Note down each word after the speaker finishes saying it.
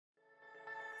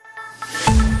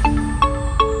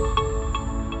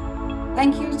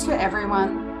Thank you to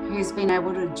everyone who's been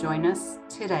able to join us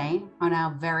today on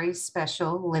our very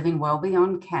special Living Well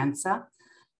Beyond Cancer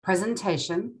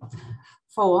presentation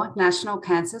for National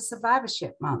Cancer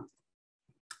Survivorship Month.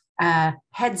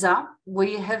 Heads up,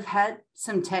 we have had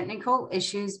some technical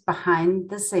issues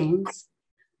behind the scenes.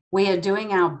 We are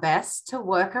doing our best to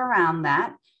work around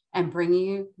that and bring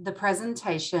you the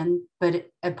presentation, but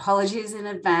apologies in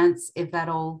advance if that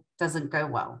all doesn't go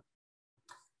well.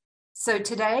 So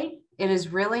today, it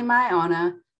is really my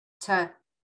honor to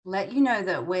let you know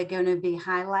that we're going to be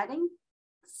highlighting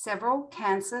several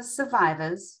cancer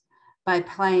survivors by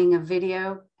playing a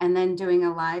video and then doing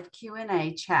a live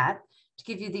Q&A chat to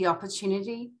give you the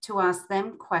opportunity to ask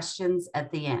them questions at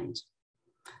the end.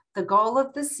 The goal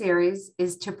of the series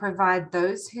is to provide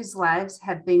those whose lives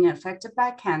have been affected by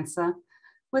cancer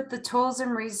with the tools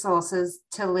and resources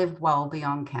to live well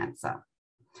beyond cancer.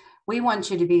 We want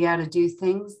you to be able to do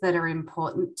things that are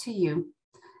important to you,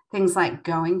 things like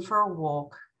going for a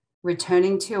walk,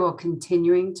 returning to or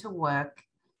continuing to work,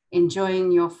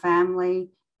 enjoying your family,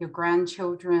 your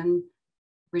grandchildren,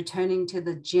 returning to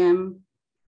the gym,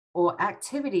 or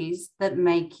activities that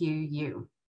make you you.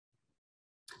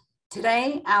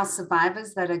 Today, our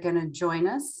survivors that are going to join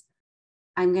us,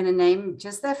 I'm going to name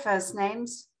just their first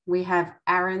names. We have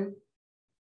Aaron,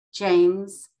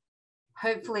 James,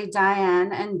 hopefully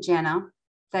Diane and Jenna.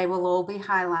 They will all be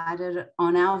highlighted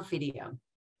on our video.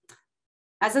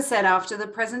 As I said, after the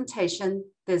presentation,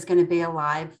 there's going to be a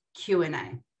live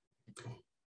Q&A.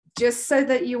 Just so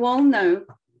that you all know,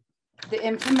 the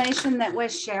information that we're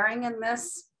sharing in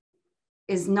this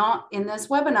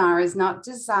webinar is not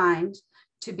designed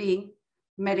to be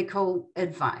medical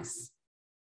advice.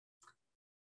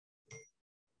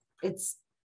 It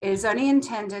is only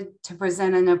intended to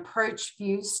present an approach,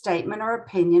 view, statement, or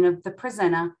opinion of the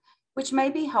presenter, which may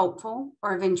be helpful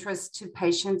or of interest to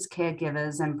patients,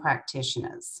 caregivers, and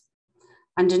practitioners.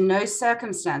 Under no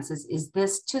circumstances is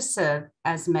this to serve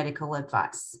as medical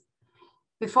advice.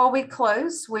 Before we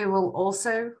close, we will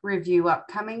also review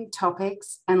upcoming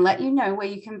topics and let you know where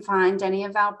you can find any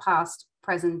of our past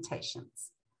presentations.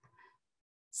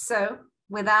 So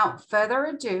without further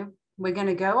ado, we're going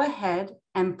to go ahead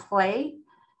and play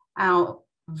our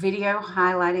video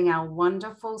highlighting our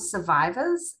wonderful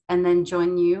survivors and then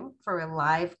join you for a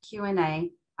live Q&A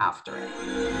after it.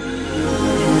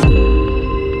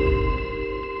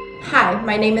 Hi,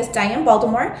 my name is Diane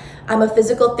Baltimore. I'm a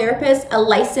physical therapist, a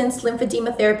licensed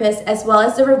lymphedema therapist, as well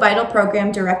as the Revital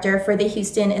Program Director for the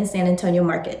Houston and San Antonio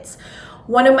markets.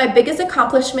 One of my biggest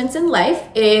accomplishments in life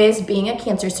is being a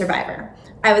cancer survivor.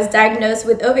 I was diagnosed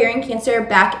with ovarian cancer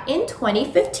back in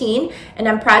 2015, and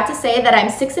I'm proud to say that I'm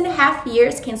 6.5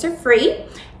 years cancer-free,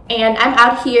 and I'm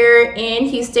out here in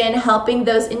Houston helping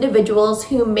those individuals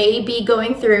who may be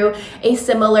going through a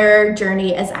similar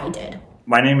journey as I did.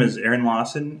 My name is Aaron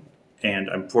Lawson, and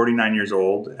I'm 49 years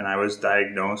old, and I was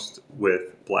diagnosed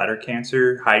with bladder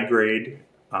cancer, high grade,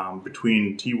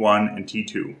 between T1 and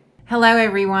T2. Hello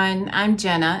everyone, I'm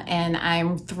Jenna, and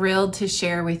I'm thrilled to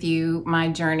share with you my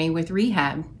journey with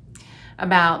rehab.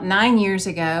 About 9 years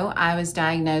ago, I was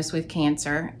diagnosed with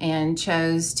cancer and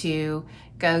chose to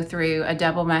go through a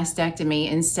double mastectomy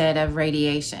instead of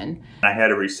radiation. I had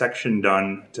a resection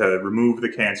done to remove the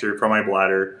cancer from my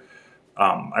bladder.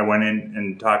 I went in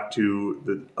and talked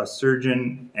to a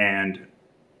surgeon, and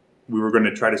we were going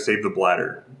to try to save the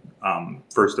bladder,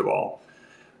 first of all.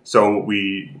 So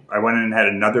I went in and had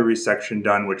another resection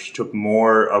done, which took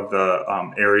more of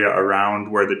the area around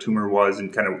where the tumor was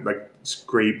and kind of like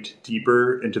scraped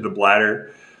deeper into the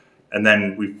bladder. And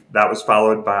then that was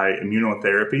followed by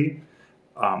immunotherapy.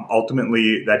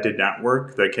 Ultimately, that did not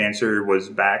work. The cancer was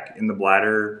back in the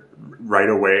bladder right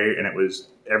away, and it was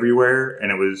everywhere,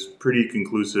 and it was pretty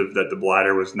conclusive that the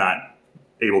bladder was not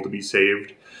able to be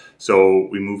saved. So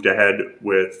we moved ahead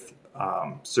with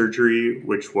surgery,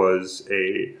 which was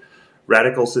a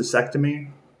radical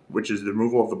cystectomy, which is the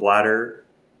removal of the bladder.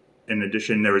 In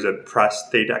addition, there was a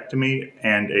prostatectomy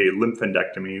and a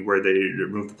lymphadenectomy, where they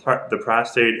removed the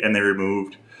prostate and they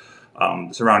removed the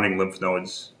surrounding lymph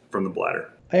nodes from the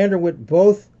bladder. I underwent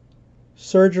both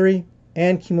surgery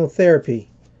and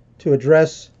chemotherapy to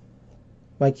address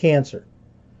my cancer.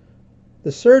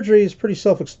 The surgery is pretty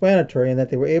self-explanatory in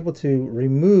that they were able to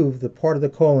remove the part of the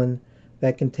colon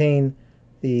that contained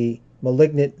the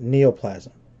malignant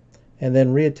neoplasm and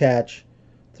then reattach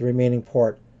the remaining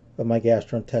part of my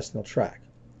gastrointestinal tract.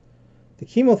 The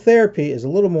chemotherapy is a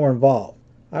little more involved.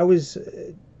 I was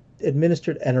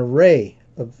administered an array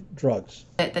of drugs.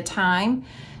 At the time,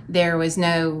 there was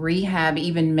no rehab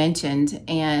even mentioned,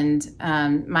 and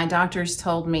my doctors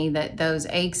told me that those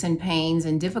aches and pains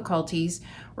and difficulties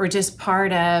were just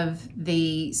part of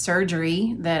the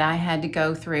surgery that I had to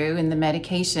go through and the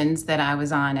medications that I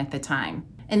was on at the time.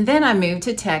 And then I moved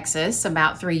to Texas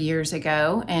about 3 years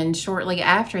ago, and shortly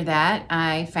after that,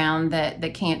 I found that the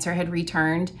cancer had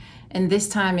returned, and this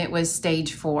time it was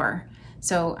stage 4.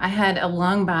 So I had a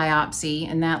lung biopsy,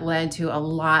 and that led to a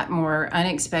lot more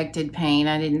unexpected pain.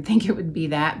 I didn't think it would be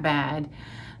that bad.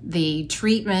 The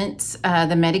treatments,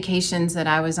 the medications that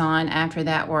I was on after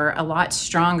that were a lot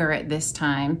stronger at this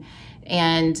time.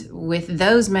 And with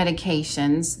those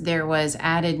medications, there was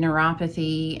added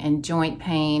neuropathy and joint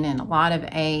pain and a lot of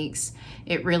aches.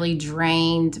 It really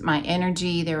drained my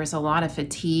energy. There was a lot of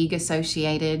fatigue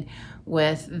associated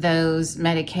with those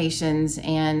medications,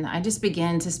 and I just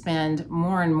began to spend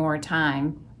more and more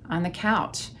time on the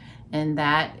couch. And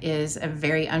that is a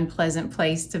very unpleasant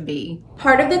place to be.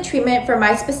 Part of the treatment for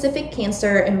my specific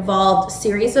cancer involved a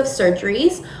series of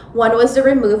surgeries. One was the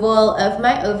removal of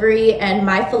my ovary and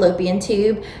my fallopian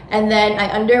tube, and then I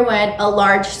underwent a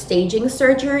large staging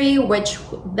surgery, which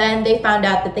then they found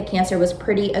out that the cancer was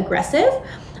pretty aggressive.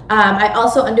 I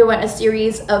also underwent a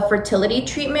series of fertility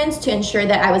treatments to ensure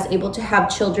that I was able to have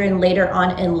children later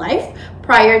on in life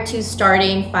prior to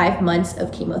starting 5 months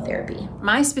of chemotherapy.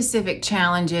 My specific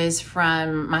challenges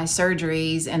from my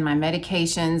surgeries and my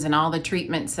medications and all the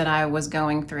treatments that I was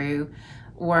going through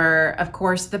were, of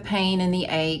course, the pain and the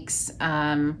aches.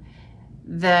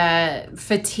 The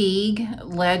fatigue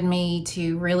led me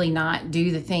to really not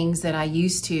do the things that I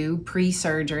used to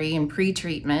pre-surgery and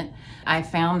pre-treatment. I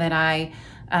found that I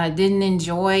didn't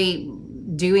enjoy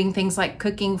doing things like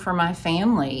cooking for my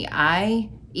family. I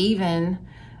even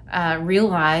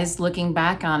realized, looking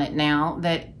back on it now,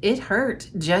 that it hurt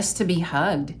just to be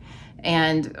hugged.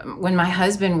 And when my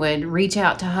husband would reach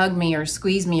out to hug me or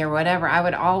squeeze me or whatever, I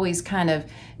would always kind of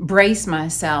brace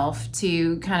myself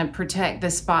to kind of protect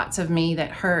the spots of me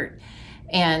that hurt.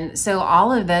 And so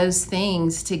all of those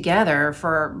things together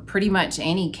for pretty much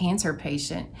any cancer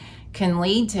patient can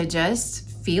lead to just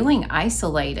feeling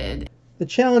isolated. The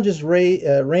challenges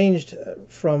ranged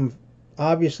from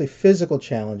obviously physical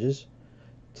challenges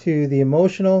to the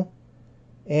emotional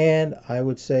and I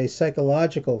would say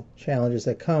psychological challenges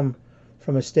that come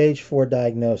from a stage 4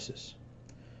 diagnosis.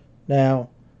 Now,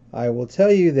 I will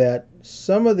tell you that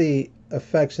some of the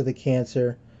effects of the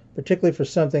cancer, particularly for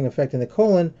something affecting the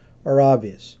colon, are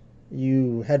obvious.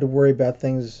 You had to worry about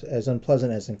things as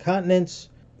unpleasant as incontinence,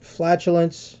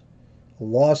 flatulence,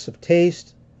 loss of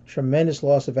taste, tremendous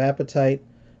loss of appetite,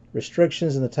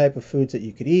 restrictions in the type of foods that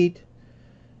you could eat.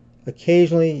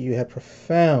 Occasionally, you had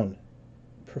profound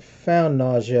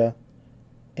nausea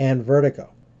and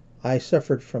vertigo. I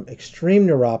suffered from extreme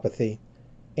neuropathy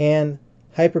and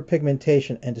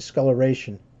hyperpigmentation and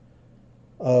discoloration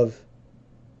of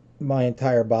my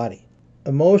entire body.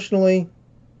 Emotionally,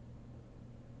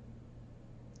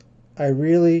 I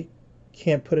really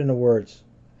can't put into words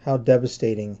how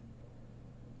devastating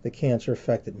the cancer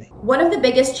affected me. One of the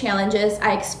biggest challenges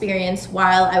I experienced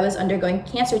while I was undergoing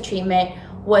cancer treatment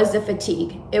was the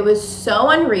fatigue. It was so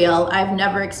unreal. I've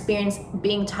never experienced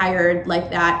being tired like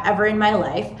that ever in my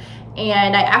life.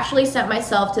 And I actually sent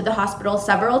myself to the hospital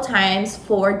several times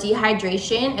for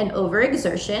dehydration and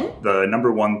overexertion. The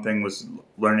number one thing was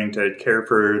learning to care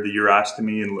for the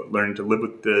urostomy and learning to live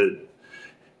with the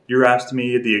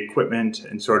urostomy, the equipment,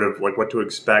 and sort of like what to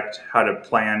expect, how to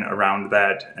plan around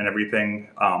that and everything.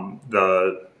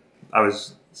 I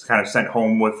was kind of sent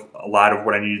home with a lot of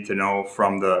what I needed to know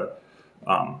from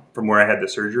where I had the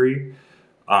surgery.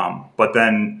 But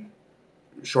then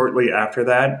shortly after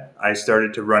that, I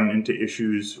started to run into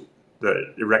issues.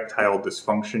 The erectile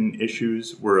dysfunction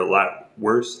issues were a lot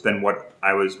worse than what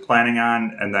I was planning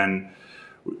on. And then,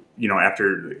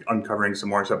 after uncovering some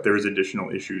more stuff, there was additional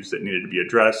issues that needed to be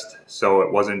addressed. So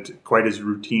it wasn't quite as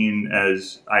routine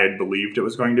as I had believed it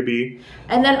was going to be.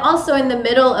 And then also in the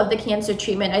middle of the cancer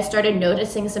treatment, I started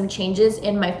noticing some changes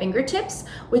in my fingertips,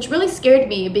 which really scared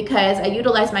me because I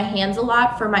utilized my hands a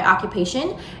lot for my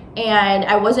occupation. And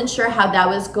I wasn't sure how that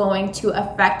was going to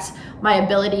affect my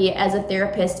ability as a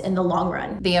therapist in the long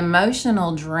run. The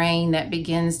emotional drain that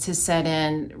begins to set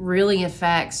in really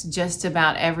affects just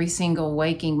about every single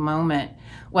waking moment.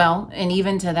 Well, and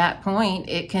even to that point,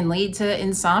 it can lead to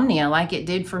insomnia like it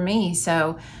did for me.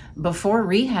 So before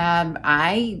rehab,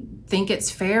 I think it's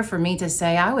fair for me to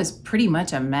say I was pretty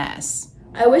much a mess.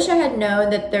 I wish I had known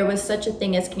that there was such a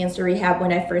thing as cancer rehab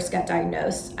when I first got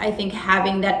diagnosed. I think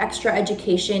having that extra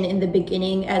education in the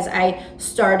beginning as I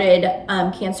started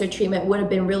cancer treatment would have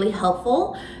been really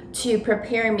helpful to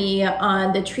prepare me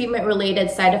on the treatment-related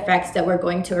side effects that were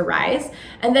going to arise.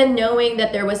 And then knowing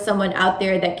that there was someone out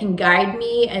there that can guide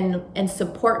me and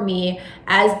support me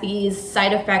as these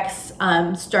side effects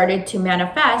started to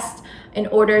manifest, in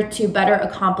order to better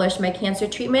accomplish my cancer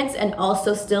treatments and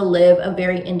also still live a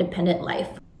very independent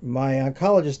life. My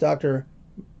oncologist, Dr.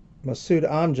 Masood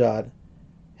Amjad,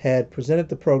 had presented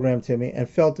the program to me and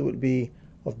felt it would be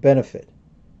of benefit.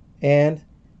 And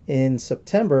in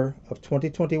September of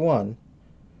 2021,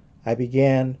 I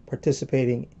began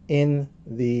participating in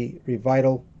the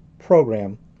Revital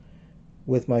program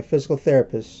with my physical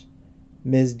therapist,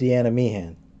 Ms. Deanna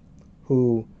Meehan,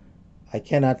 who I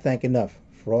cannot thank enough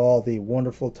for all the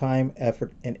wonderful time,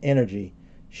 effort, and energy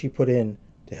she put in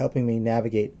to helping me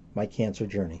navigate my cancer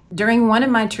journey. During one of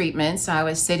my treatments, I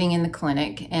was sitting in the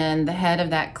clinic, and the head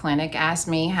of that clinic asked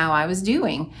me how I was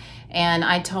doing. And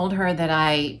I told her that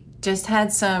I just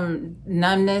had some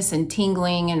numbness and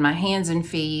tingling in my hands and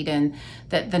feet, and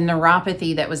that the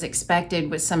neuropathy that was expected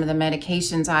with some of the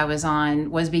medications I was on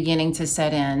was beginning to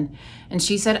set in. And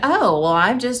she said, "Oh, well,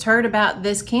 I've just heard about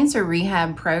this cancer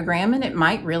rehab program and it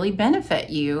might really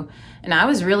benefit you." And I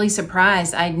was really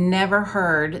surprised. I'd never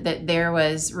heard that there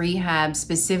was rehab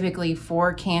specifically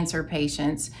for cancer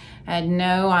patients. I had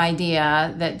no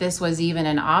idea that this was even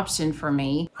an option for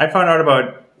me. I found out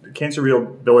about cancer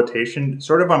rehabilitation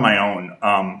sort of on my own.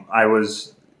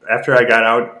 After I got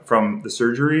out from the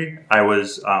surgery, I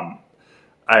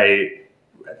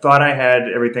thought I had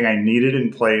everything I needed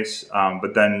in place,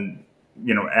 but then,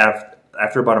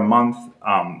 after about a month,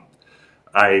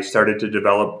 I started to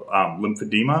develop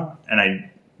lymphedema, and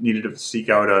I needed to seek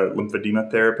out a lymphedema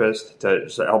therapist to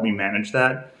help me manage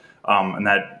that, and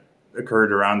that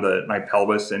occurred around my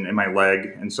pelvis and in my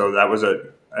leg, and so that was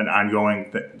an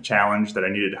ongoing challenge that I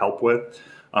needed help with.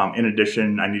 In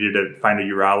addition, I needed to find a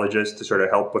urologist to sort of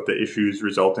help with the issues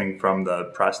resulting from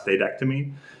the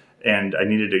prostatectomy, and I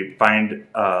needed to find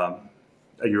a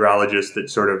urologist that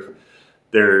sort of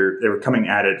they were coming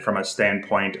at it from a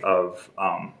standpoint of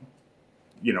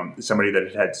somebody that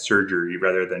had had surgery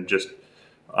rather than just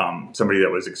somebody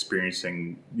that was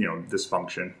experiencing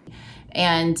dysfunction.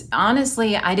 And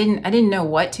honestly, I didn't know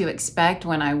what to expect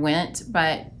when I went,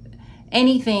 but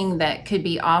anything that could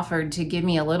be offered to give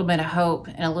me a little bit of hope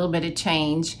and a little bit of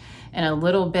change and a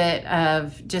little bit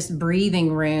of just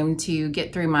breathing room to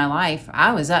get through my life,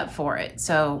 I was up for it.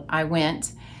 So I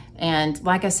went, and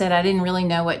like I said, I didn't really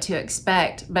know what to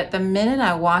expect, but the minute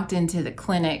I walked into the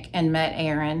clinic and met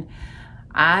Aaron,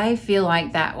 I feel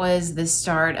like that was the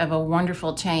start of a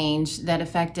wonderful change that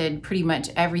affected pretty much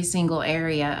every single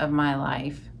area of my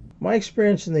life. My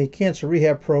experience in the cancer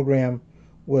rehab program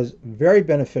was very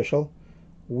beneficial.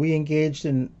 We engaged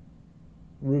in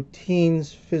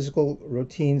routines, physical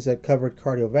routines that covered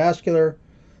cardiovascular,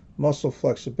 muscle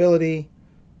flexibility,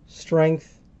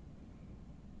 strength,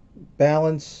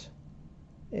 balance,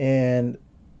 and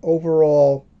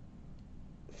overall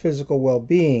physical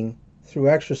well-being through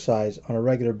exercise on a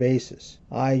regular basis.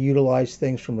 I utilized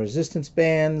things from resistance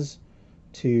bands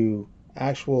to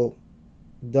actual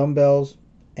dumbbells,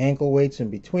 ankle weights in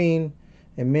between,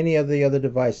 and many of the other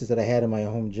devices that I had in my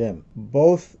home gym.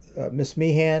 Both Ms.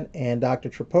 Meehan and Dr.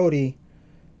 Tripodi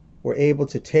were able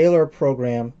to tailor a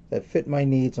program that fit my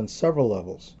needs on several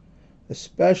levels,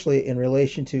 especially in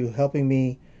relation to helping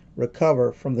me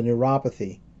recover from the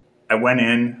neuropathy. I went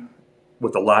in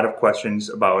with a lot of questions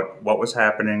about what was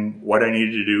happening, what I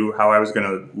needed to do, how I was going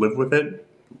to live with it,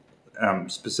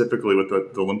 specifically with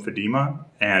the lymphedema,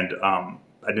 and I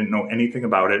didn't know anything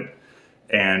about it,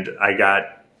 and I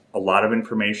got a lot of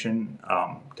information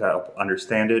to help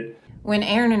understand it. When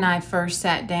Aaron and I first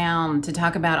sat down to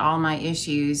talk about all my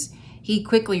issues, he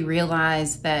quickly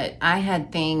realized that I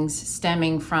had things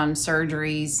stemming from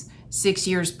surgeries 6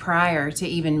 years prior to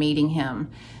even meeting him.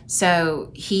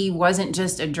 So he wasn't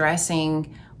just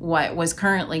addressing what was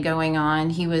currently going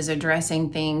on, he was addressing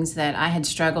things that I had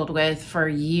struggled with for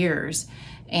years.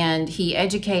 And he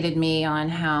educated me on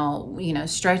how,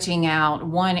 stretching out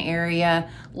one area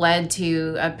led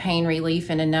to a pain relief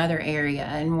in another area,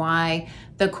 and why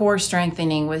the core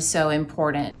strengthening was so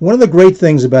important. One of the great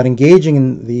things about engaging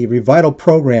in the Revital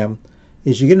program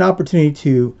is you get an opportunity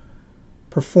to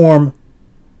perform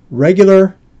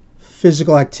regular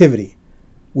physical activity,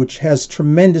 which has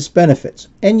tremendous benefits.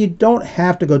 And you don't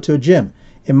have to go to a gym.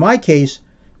 In my case,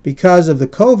 because of the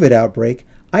COVID outbreak,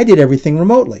 I did everything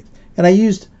remotely. And I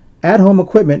used at-home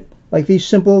equipment like these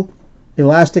simple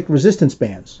elastic resistance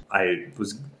bands. I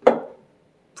was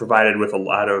provided with a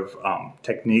lot of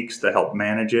techniques to help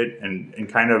manage it and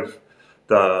kind of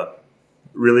the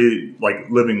really like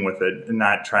living with it and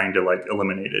not trying to like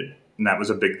eliminate it And that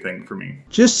was a big thing for me.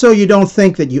 Just so you don't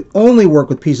think that you only work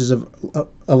with pieces of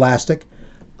elastic,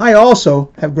 I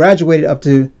also have graduated up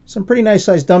to some pretty nice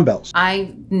sized dumbbells.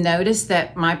 I noticed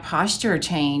that my posture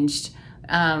changed.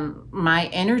 My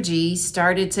energy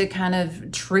started to kind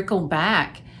of trickle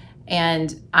back.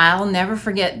 And I'll never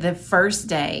forget the first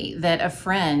day that a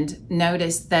friend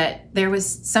noticed that there was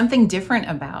something different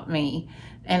about me.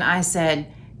 And I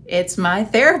said, "It's my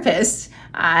therapist.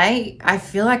 I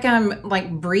feel like I'm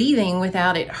like breathing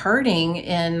without it hurting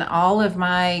in all of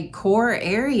my core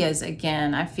areas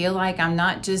again. I feel like I'm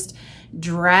not just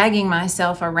dragging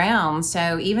myself around."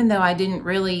 So even though I didn't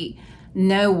really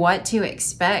know what to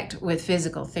expect with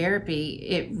physical therapy,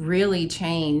 it really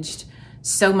changed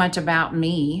so much about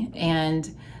me.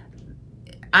 And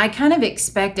I kind of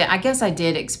expected, I guess I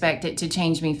did expect it to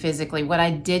change me physically. What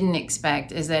I didn't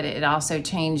expect is that it also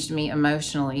changed me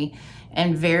emotionally.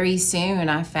 And very soon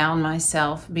I found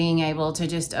myself being able to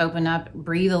just open up,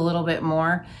 breathe a little bit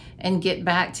more, and get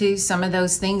back to some of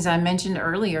those things I mentioned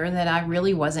earlier that I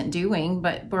really wasn't doing,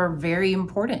 but were very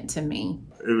important to me.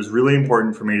 It was really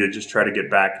important for me to just try to get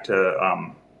back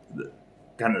to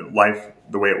kind of life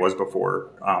the way it was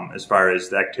before, as far as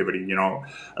the activity. You know,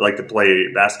 I like to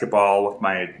play basketball with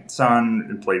my son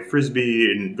and play frisbee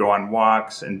and go on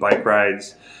walks and bike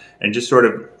rides and just sort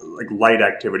of like light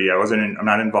activity. I'm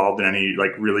not involved in any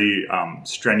like really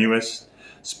strenuous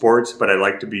sports, but I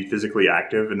like to be physically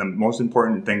active. And the most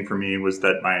important thing for me was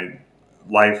that my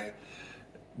life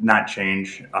not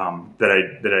change, that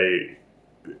I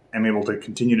am able to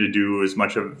continue to do as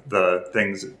much of the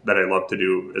things that I love to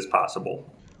do as possible.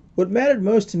 What mattered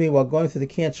most to me while going through the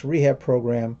cancer rehab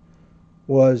program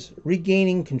was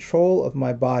regaining control of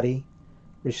my body,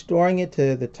 restoring it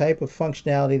to the type of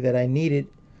functionality that I needed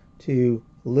to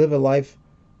live a life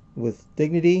with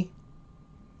dignity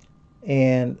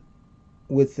and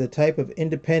with the type of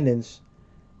independence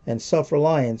and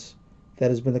self-reliance that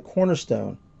has been the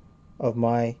cornerstone of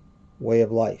my way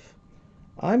of life.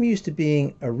 I'm used to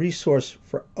being a resource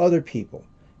for other people,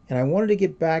 and I wanted to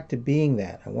get back to being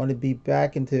that. I wanted to be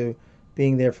back into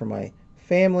being there for my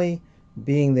family,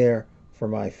 being there for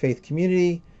my faith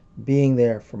community, being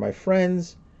there for my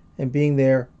friends, and being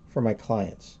there for my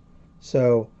clients.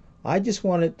 So I just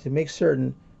wanted to make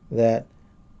certain that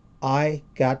I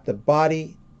got the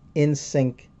body in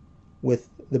sync with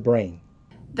the brain.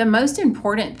 The most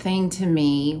important thing to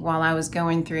me while I was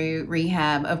going through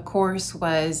rehab, of course,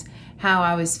 was how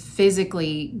I was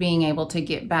physically being able to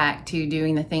get back to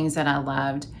doing the things that I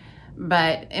loved.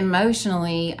 But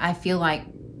emotionally, I feel like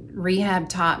rehab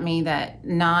taught me that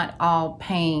not all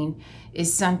pain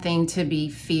is something to be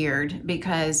feared,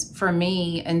 because for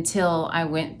me, until I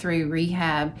went through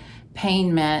rehab,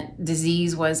 pain meant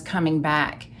disease was coming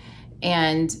back.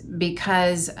 And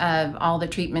because of all the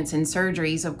treatments and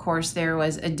surgeries, of course, there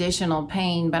was additional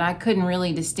pain, but I couldn't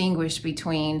really distinguish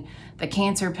between the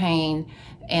cancer pain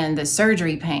and the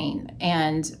surgery pain.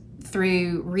 And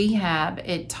through rehab,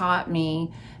 it taught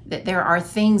me that there are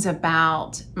things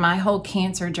about my whole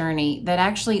cancer journey that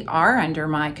actually are under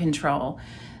my control.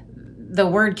 The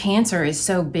word cancer is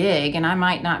so big, and I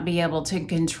might not be able to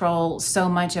control so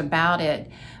much about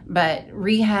it, but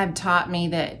rehab taught me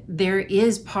that there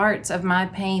is parts of my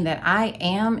pain that I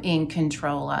am in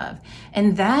control of.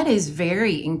 And that is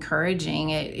very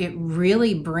encouraging. It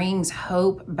really brings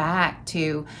hope back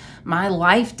to my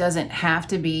life doesn't have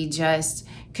to be just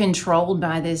controlled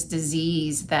by this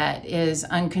disease that is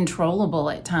uncontrollable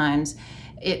at times.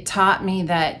 It taught me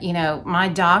that, you know, my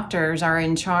doctors are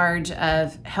in charge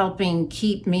of helping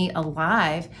keep me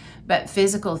alive, but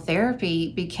physical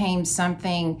therapy became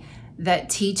something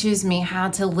that teaches me how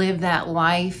to live that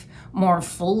life more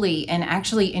fully and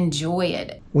actually enjoy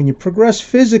it. When you progress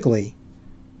physically,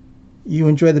 you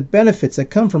enjoy the benefits that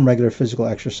come from regular physical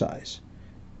exercise.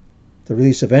 The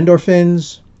release of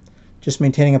endorphins, just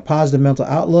maintaining a positive mental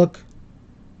outlook,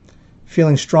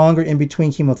 feeling stronger in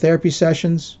between chemotherapy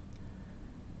sessions,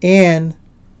 and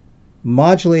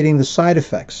modulating the side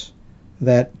effects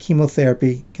that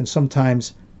chemotherapy can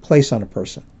sometimes place on a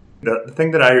person. The thing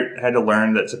that I had to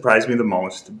learn that surprised me the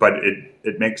most, but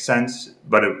it makes sense,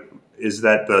 but is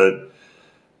that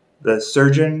the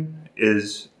surgeon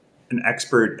is an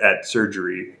expert at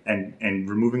surgery and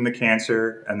removing the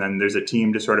cancer, and then there's a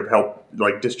team to sort of help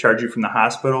like discharge you from the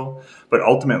hospital. But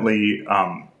ultimately,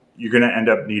 you're going to end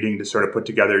up needing to sort of put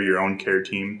together your own care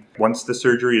team. Once the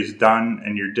surgery is done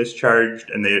and you're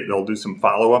discharged, and they'll do some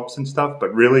follow-ups and stuff,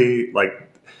 but really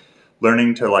like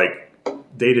learning to like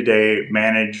day-to-day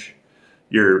manage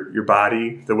your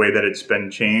body the way that it's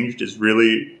been changed is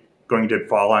really going to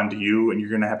fall onto you, and you're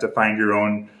going to have to find your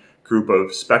own group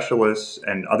of specialists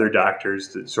and other doctors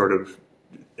that sort of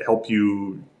help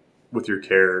you with your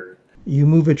care. You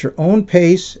move at your own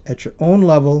pace, at your own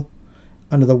level,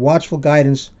 under the watchful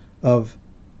guidance of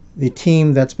the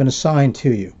team that's been assigned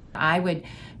to you. I would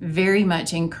very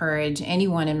much encourage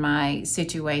anyone in my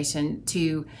situation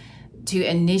to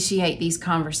initiate these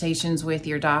conversations with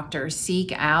your doctor.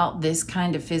 Seek out this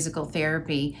kind of physical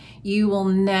therapy. You will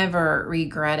never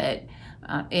regret it.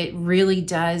 It really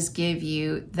does give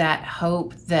you that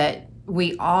hope that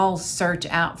we all search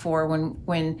out for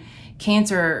when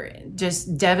cancer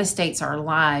just devastates our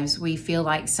lives. We feel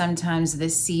like sometimes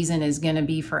this season is going to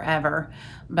be forever.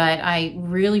 But I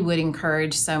really would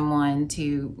encourage someone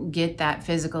to get that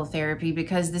physical therapy,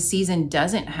 because the season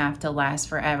doesn't have to last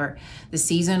forever. The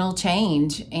season will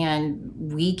change, and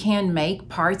we can make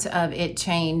parts of it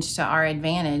change to our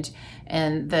advantage.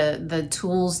 And the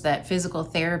tools that physical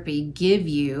therapy give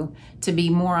you to be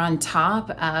more on top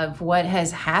of what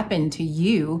has happened to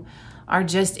you are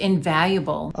just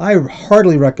invaluable. I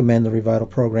heartily recommend the Revital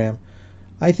program.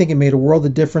 I think it made a world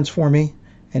of difference for me.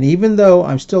 And even though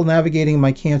I'm still navigating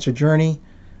my cancer journey,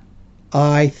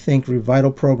 I think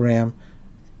Revital program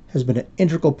has been an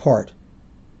integral part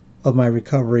of my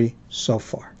recovery so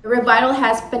far. Revital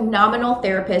has phenomenal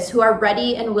therapists who are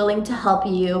ready and willing to help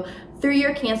you through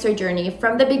your cancer journey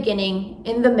from the beginning,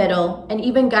 in the middle, and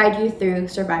even guide you through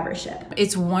survivorship.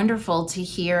 It's wonderful to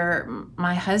hear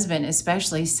my husband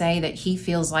especially say that he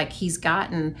feels like he's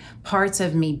gotten parts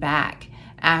of me back.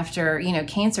 After,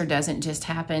 cancer doesn't just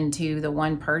happen to the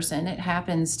one person, it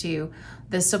happens to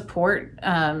the support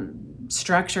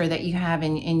structure that you have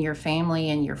in your family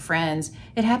and your friends.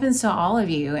 It happens to all of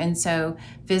you. And so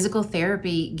physical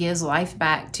therapy gives life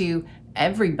back to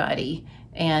everybody.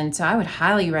 And so I would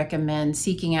highly recommend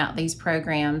seeking out these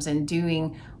programs and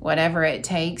doing whatever it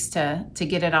takes to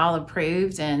get it all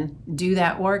approved and do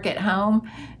that work at home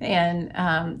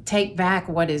and take back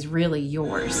what is really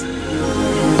yours.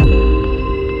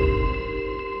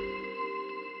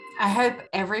 I hope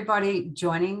everybody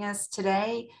joining us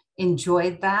today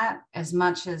enjoyed that as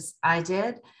much as I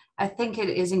did. I think it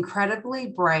is incredibly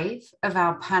brave of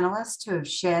our panelists to have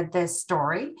shared their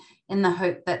story in the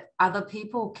hope that other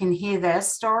people can hear their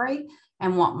story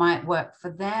and what might work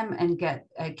for them and get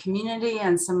a community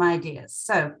and some ideas.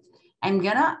 So I'm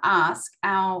going to ask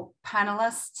our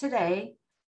panelists today,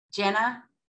 Jenna,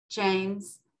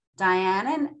 James, Diane,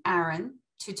 and Aaron,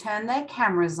 to turn their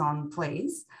cameras on,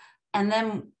 please. And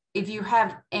then if you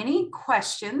have any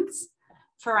questions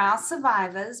for our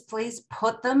survivors, please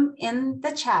put them in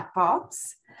the chat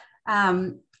box.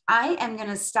 I am going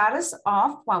to start us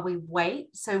off while we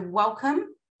wait. So welcome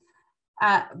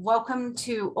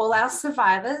to all our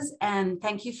survivors, and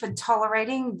thank you for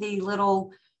tolerating the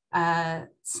little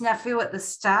snafu at the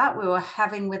start we were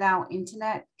having with our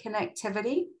internet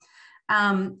connectivity.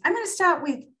 I'm going to start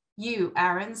with you,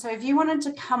 Aaron. So if you wanted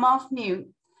to come off mute,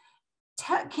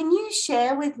 can you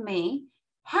share with me,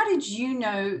 how did you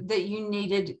know that you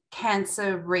needed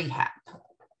cancer rehab?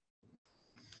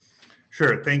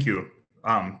 Sure, thank you.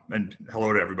 And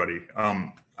hello to everybody.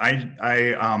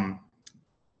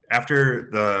 After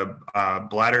the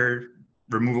bladder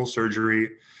removal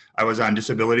surgery, I was on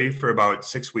disability for about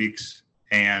 6 weeks,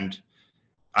 and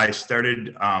I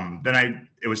started,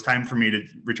 it was time for me to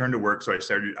return to work. So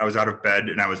I was out of bed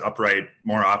and I was upright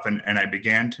more often, and I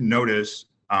began to notice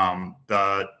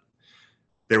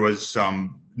there was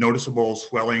some noticeable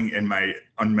swelling in my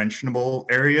unmentionable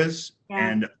areas,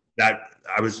 and that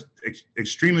I was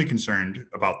extremely concerned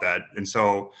about that. And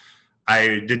so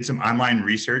I did some online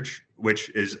research, which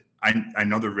is, I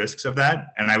know the risks of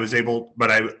that, and I was able,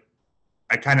 but I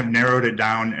kind of narrowed it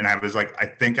down, and I was like, I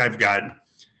think I've got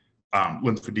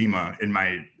lymphedema in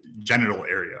my genital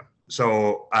area.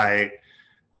 So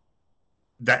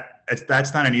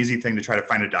that's not an easy thing to try to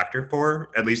find a doctor for.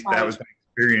 At least that was my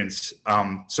experience.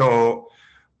 So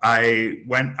I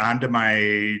went onto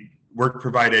my work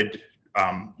provided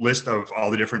list of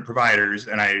all the different providers,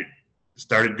 and I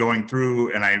started going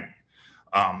through, and I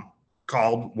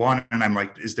called one, and I'm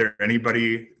like, is there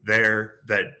anybody there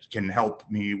that can help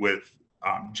me with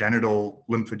genital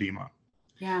lymphedema?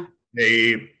 Yeah.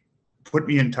 They put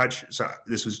me in touch. So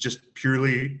this was just pure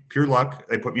luck.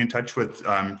 They put me in touch with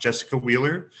Jessica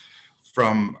Wheeler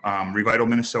from Revital,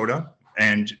 Minnesota.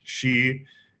 And she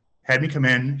had me come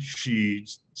in. She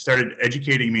started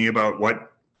educating me about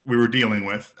what we were dealing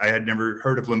with. I had never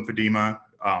heard of lymphedema.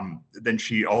 Then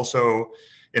she also,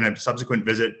 in a subsequent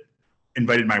visit,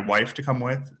 invited my wife to come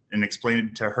with and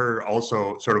explained to her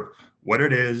also sort of what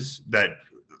it is, that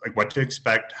like what to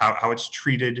expect, how it's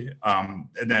treated, and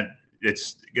that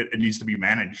it needs to be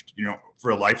managed,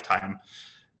 for a lifetime.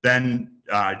 then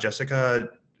Jessica,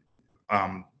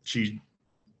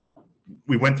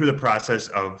 we went through the process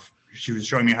of, she was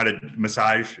showing me how to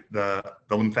massage the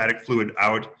lymphatic fluid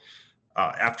out.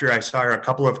 After I saw her a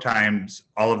couple of times,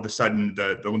 all of a sudden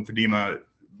the lymphedema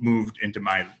moved into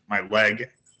my leg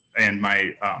and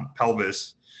my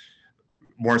pelvis,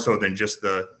 more so than just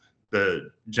the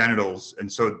genitals.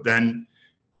 And so then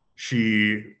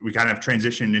we kind of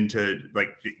transitioned into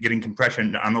like getting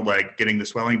compression on the leg, getting the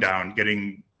swelling down,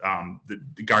 getting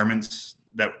the garments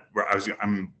that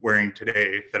I'm wearing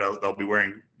today that they'll be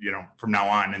wearing, from now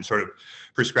on, and sort of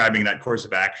prescribing that course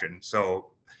of action. So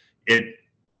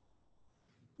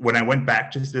when I went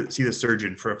back to see the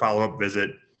surgeon for a follow-up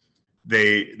visit,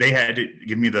 they had to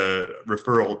give me the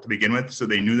referral to begin with, so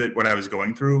they knew that what I was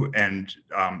going through. And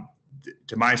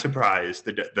to my surprise,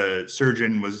 the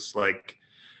surgeon was like,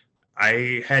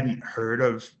 I hadn't heard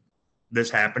of this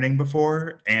happening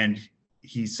before, and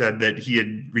he said that he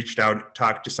had reached out,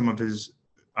 talked to some of his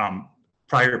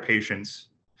prior patients.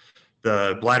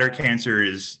 The bladder cancer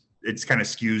it's kind of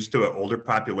skews to an older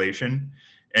population,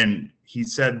 and he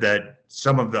said that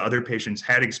some of the other patients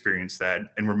had experienced that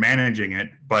and were managing it,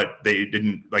 but they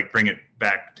didn't bring it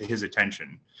back to his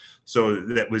attention. So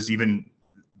that was even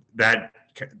that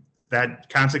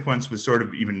consequence was sort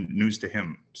of even news to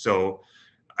him. So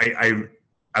I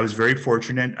was very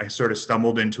fortunate. I sort of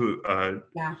stumbled into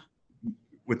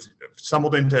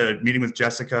meeting with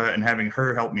Jessica and having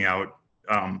her help me out.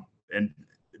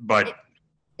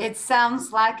 It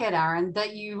sounds like it, Aaron,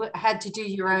 that you had to do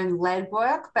your own lead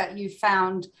work, but you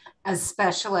found a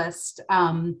specialist.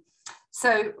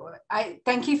 So I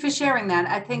thank you for sharing that.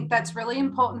 I think that's really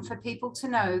important for people to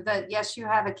know that, yes, you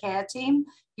have a care team.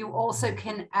 You also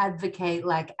can advocate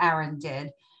like Aaron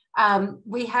did.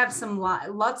 We have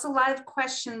lots of live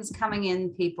questions coming in,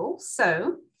 people.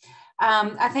 So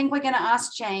I think we're going to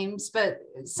ask James, but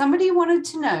somebody wanted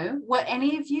to know, were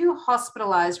any of you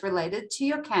hospitalized related to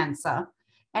your cancer?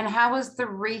 And how was the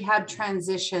rehab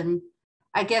transition?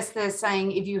 I guess they're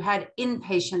saying if you had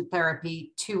inpatient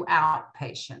therapy to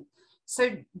outpatient.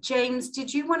 So James,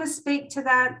 did you want to speak to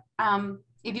that?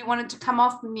 If you wanted to come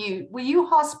off mute, were you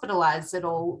hospitalized at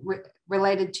all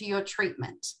related to your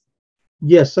treatment?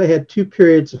 Yes, I had 2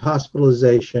 periods of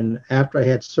hospitalization after I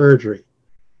had surgery.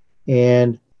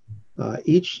 And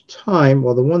each time,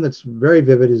 well, the one that's very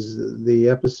vivid is the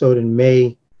episode in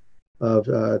May of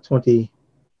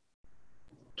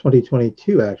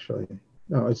 2022, actually.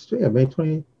 No, it's May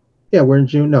 20. Yeah, we're in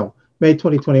June. No, May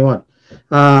 2021.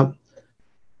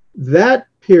 That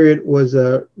period was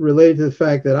related to the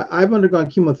fact that I've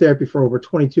undergone chemotherapy for over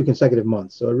 22 consecutive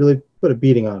months. So it really put a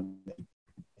beating on me.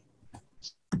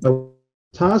 I was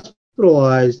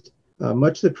hospitalized,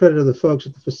 much to the credit of the folks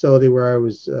at the facility where I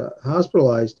was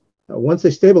hospitalized. Once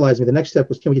they stabilized me, the next step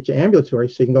was, can we get you ambulatory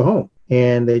so you can go home?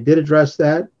 And they did address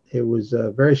that. It was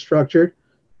very structured.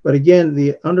 But again,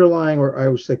 the underlying, or I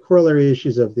would say corollary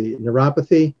issues of the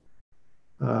neuropathy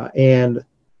and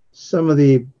some of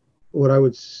the, what I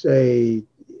would say,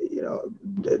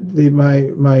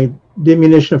 my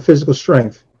diminution of physical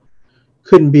strength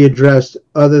couldn't be addressed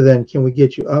other than, can we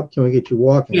get you up? Can we get you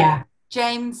walking? Yeah.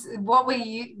 James, what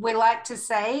we like to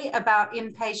say about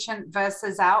inpatient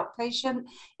versus outpatient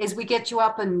is we get you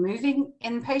up and moving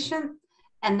inpatient,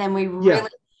 and then we really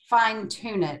fine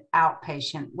tune it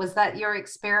outpatient. Was that your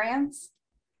experience?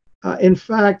 In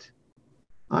fact,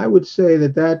 I would say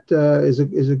that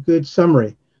is a good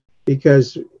summary,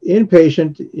 because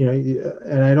inpatient,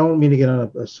 and I don't mean to get on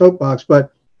a soapbox,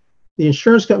 but the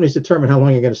insurance companies determine how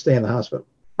long you're going to stay in the hospital.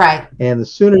 Right. And the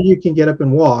sooner you can get up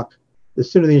and walk, the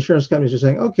sooner the insurance companies are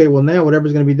saying, okay, well, now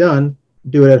whatever's going to be done,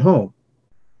 do it at home.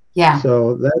 Yeah.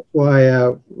 So that's why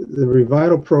the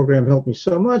Revital program helped me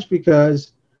so much,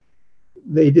 because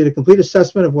they did a complete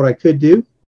assessment of what I could do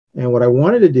and what I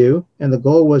wanted to do, and the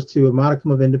goal was to a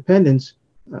modicum of independence.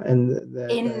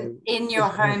 In your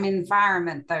home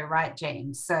environment, though, right,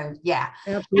 James? So yeah,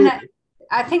 absolutely. And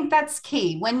I think that's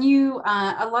key. When you,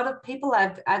 a lot of people,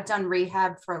 I've done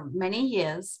rehab for many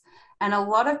years, and a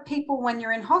lot of people, when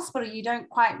you're in hospital, you don't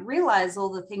quite realize all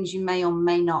the things you may or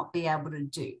may not be able to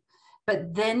do.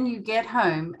 But then you get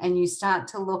home and you start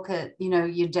to look at,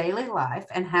 your daily life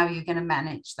and how you're going to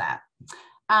manage that.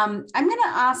 I'm going to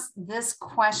ask this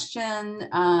question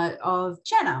of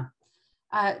Jenna.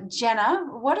 Jenna,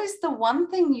 what is the one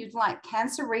thing you'd like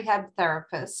cancer rehab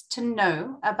therapists to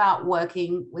know about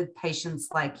working with patients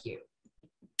like you?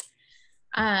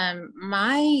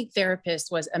 My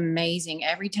therapist was amazing.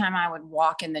 Every time I would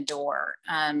walk in the door,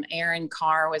 Aaron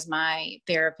Carr was my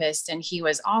therapist, and he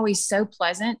was always so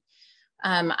pleasant.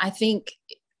 I think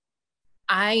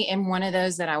I am one of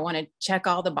those that I want to check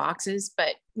all the boxes,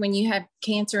 but when you have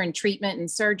cancer and treatment and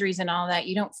surgeries and all that,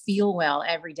 you don't feel well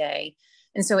every day.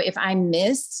 And so if I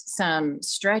missed some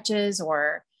stretches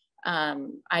or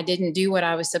I didn't do what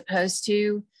I was supposed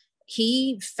to,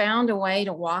 he found a way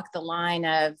to walk the line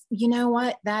of, you know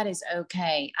what, that is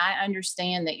okay. I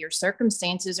understand that your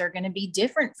circumstances are going to be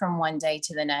different from one day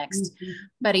to the next,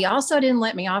 but he also didn't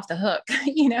let me off the hook.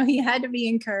 He had to be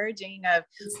encouraging of,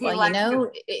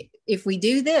 well, if we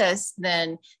do this,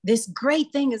 then this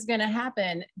great thing is going to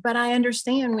happen. But I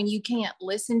understand when you can't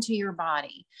listen to your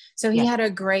body. So he had a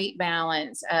great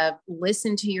balance of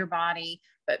listen to your body,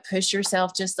 but push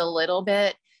yourself just a little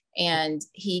bit. And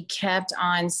he kept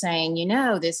on saying,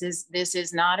 this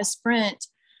is not a sprint,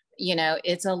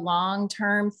 it's a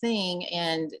long-term thing.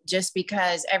 And just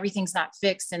because everything's not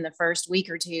fixed in the first week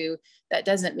or two, that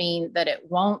doesn't mean that it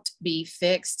won't be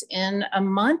fixed in a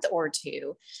month or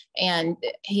two. And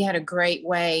he had a great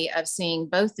way of seeing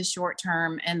both the short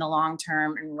term and the long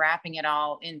term and wrapping it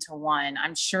all into one.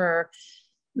 I'm sure,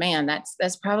 man,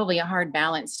 that's probably a hard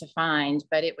balance to find,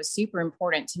 but it was super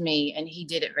important to me, and he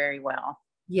did it very well.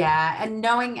 Yeah, and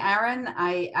knowing Aaron,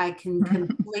 I can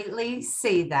completely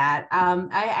see that.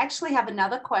 I actually have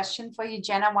another question for you,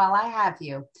 Jenna, while I have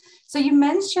you. So you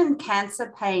mentioned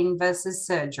cancer pain versus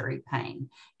surgery pain.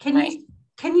 Can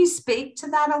you speak to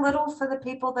that a little for the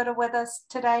people that are with us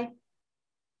today?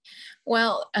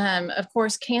 Well, of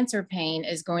course, cancer pain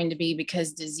is going to be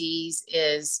because disease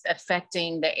is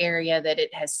affecting the area that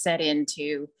it has set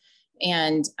into.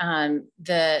 And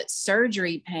the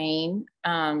surgery pain,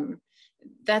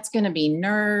 that's going to be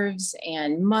nerves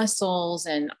and muscles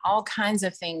and all kinds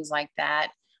of things like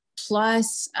that.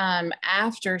 Plus,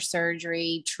 after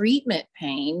surgery, treatment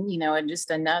pain, and just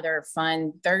another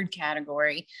fun third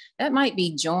category, that might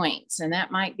be joints, and that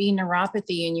might be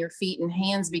neuropathy in your feet and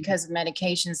hands because of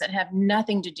medications that have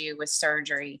nothing to do with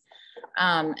surgery.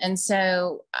 And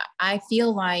so I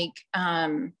feel like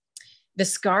the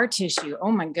scar tissue,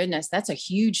 oh my goodness, that's a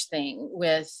huge thing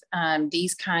with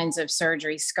these kinds of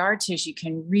surgeries. Scar tissue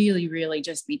can really, really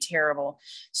just be terrible.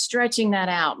 Stretching that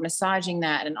out, massaging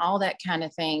that, and all that kind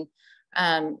of thing.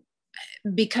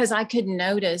 Because I could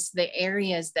notice the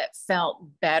areas that felt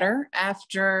better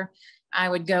after I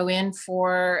would go in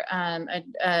for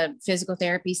a physical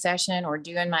therapy session or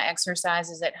doing my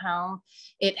exercises at home.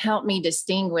 It helped me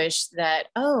distinguish that,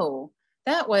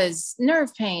 that was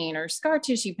nerve pain or scar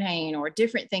tissue pain or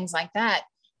different things like that.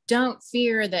 Don't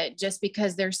fear that just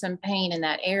because there's some pain in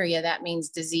that area, that means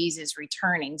disease is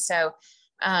returning. So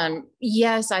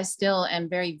yes, I still am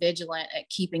very vigilant at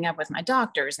keeping up with my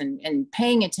doctors and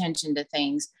paying attention to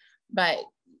things, but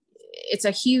it's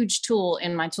a huge tool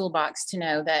in my toolbox to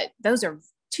know that those are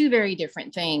two very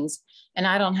different things. And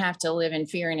I don't have to live in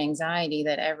fear and anxiety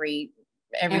that every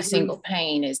single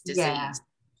pain is disease.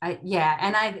 Yeah.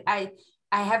 And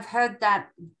I have heard that,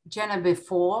 Jenna,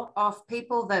 before of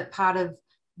people that part of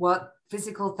what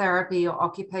physical therapy or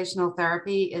occupational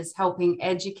therapy is helping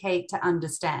educate to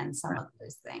understand some of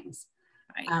those things.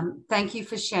 Right. Thank you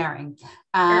for sharing.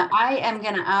 I am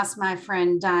going to ask my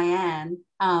friend Diane.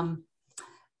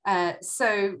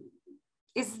 So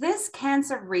is this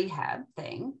cancer rehab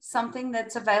thing something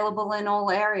that's available in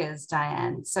all areas,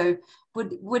 Diane? So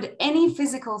would any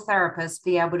physical therapist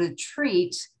be able to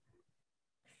treat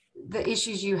the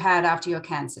issues you had after your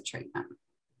cancer treatment?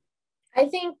 I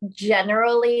think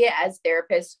generally as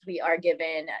therapists, we are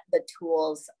given the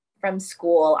tools from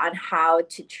school on how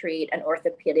to treat an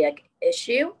orthopedic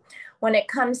issue. When it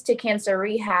comes to cancer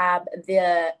rehab,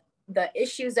 the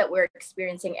issues that we're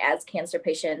experiencing as cancer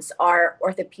patients are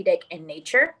orthopedic in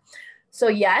nature. So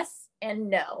yes and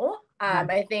no.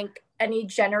 I think any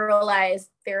generalized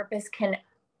therapist can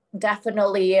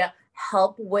definitely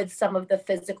help with some of the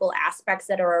physical aspects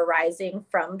that are arising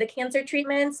from the cancer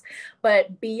treatments.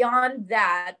 But beyond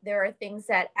that, there are things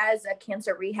that as a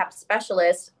cancer rehab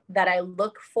specialist that I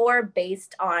look for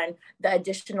based on the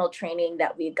additional training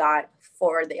that we got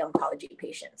for the oncology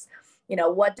patients.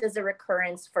 What does a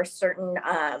recurrence for certain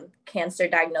cancer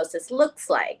diagnosis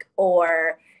looks like?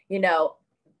 Or,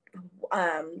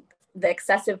 the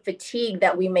excessive fatigue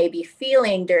that we may be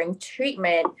feeling during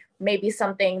treatment may be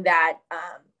something that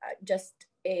just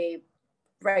a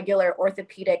regular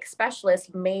orthopedic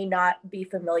specialist may not be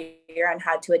familiar on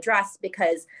how to address,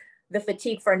 because the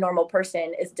fatigue for a normal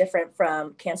person is different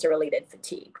from cancer-related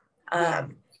fatigue.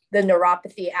 The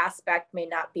neuropathy aspect may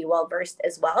not be well-versed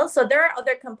as well. So there are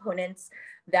other components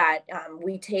that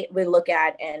we look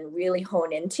at and really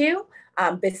hone into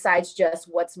besides just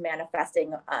what's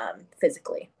manifesting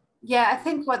physically. Yeah, I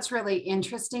think what's really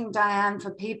interesting, Diane, for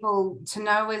people to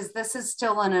know is this is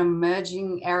still an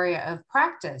emerging area of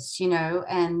practice,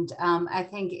 and I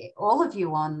think all of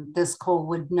you on this call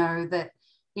would know that,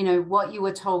 what you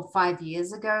were told 5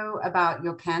 years ago about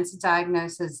your cancer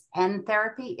diagnosis and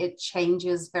therapy, it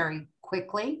changes very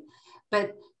quickly.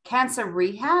 But cancer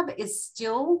rehab is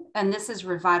still, and this is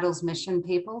Revital's mission,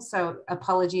 people, so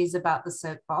apologies about the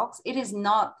soapbox, it is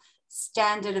not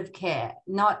standard of care.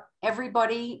 Not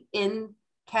everybody in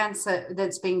cancer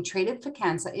that's being treated for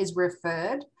cancer is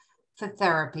referred for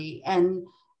therapy. And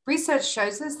research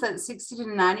shows us that 60 to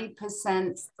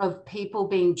 90% of people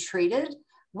being treated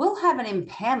will have an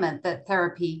impairment that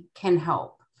therapy can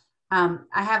help. I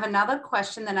have another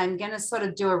question that I'm going to sort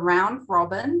of do a round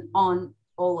robin on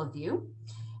all of you.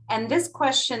 And this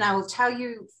question I will tell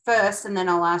you first, and then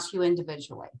I'll ask you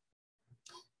individually.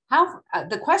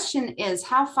 The question is,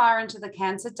 how far into the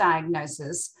cancer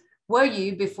diagnosis were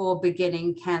you before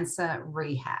beginning cancer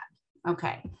rehab?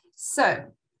 Okay, so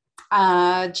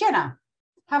Jenna,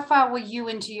 how far were you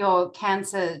into your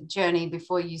cancer journey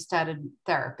before you started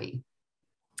therapy?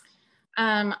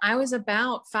 I was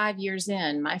about 5 years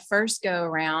in. My first go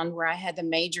around where I had the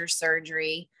major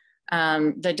surgery,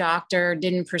 the doctor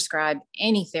didn't prescribe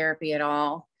any therapy at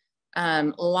all.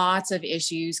 Lots of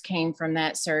issues came from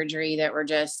that surgery that were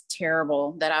just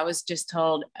terrible, that I was just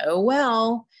told, oh,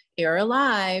 well, you're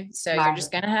alive, so you're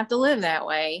just going to have to live that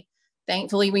way.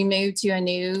 Thankfully, we moved to a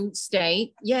new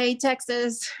state. Yay,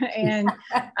 Texas. And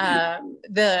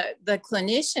the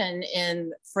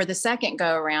clinician for the second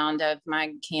go around of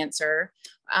my cancer,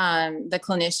 the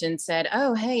clinician said,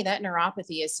 oh, hey, that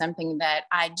neuropathy is something that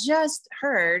I just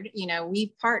heard,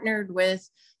 we've partnered with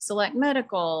Select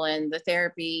Medical and the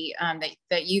therapy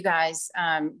that you guys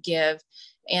give.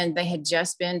 And they had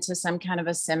just been to some kind of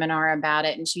a seminar about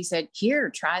it. And she said, here,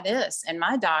 try this. And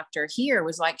my doctor here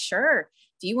was like, sure,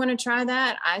 if you want to try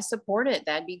that, I support it.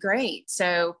 That'd be great.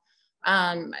 So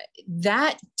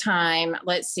that time,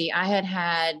 let's see, I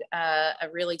had a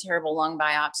really terrible lung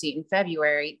biopsy in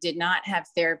February, did not have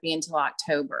therapy until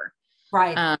October.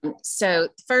 Right. So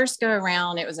first go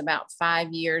around, it was about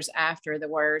 5 years after the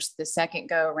worst. The second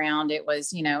go around, it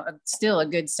was, still a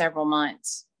good several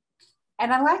months.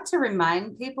 And I like to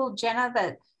remind people, Jenna,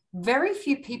 that very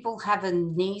few people have a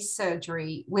knee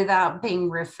surgery without being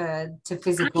referred to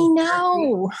physical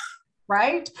therapy,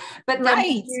 right? But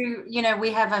right. then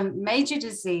we have a major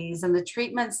disease, and the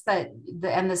treatments and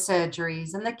the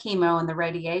surgeries and the chemo and the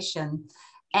radiation,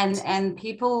 and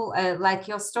people like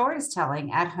your stories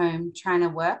telling at home trying to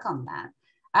work on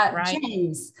that. Right.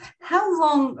 James, how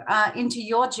long into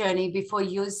your journey before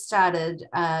you started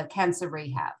cancer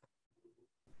rehab?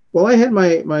 Well, I had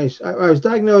I was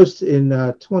diagnosed in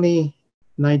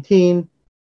 2019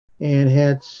 and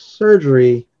had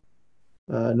surgery.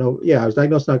 I was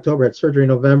diagnosed in October, had surgery in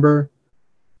November,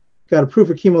 got approved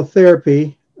for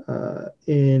chemotherapy,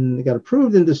 got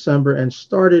approved in December and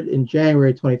started in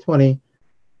January 2020.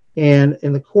 And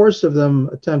in the course of them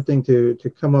attempting to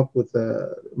come up with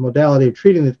a modality of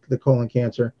treating the colon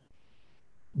cancer,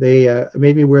 they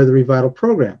made me wear the Revital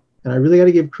program. And I really got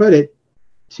to give credit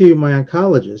to my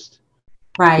oncologist,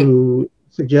 right, who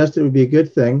suggested it would be a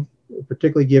good thing,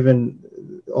 particularly given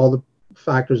all the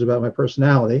factors about my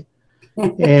personality.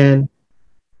 And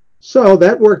so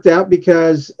that worked out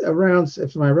because around,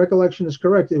 if my recollection is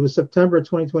correct, it was September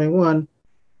 2021,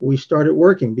 we started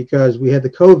working because we had the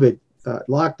COVID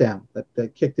lockdown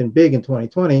that kicked in big in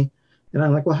 2020. And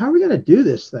I'm like, well, how are we going to do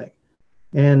this thing?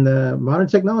 And modern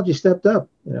technology stepped up.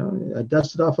 I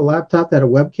dusted off a laptop that had a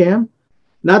webcam.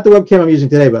 Not the webcam I'm using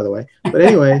today, by the way. But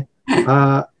anyway,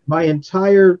 my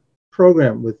entire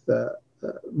program with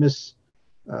Miss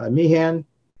Meehan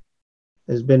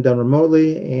has been done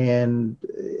remotely. And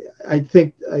I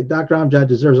think Dr. Amjad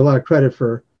deserves a lot of credit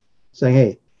for saying,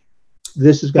 hey,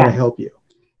 this is going to help you.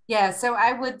 Yeah, so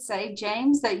I would say,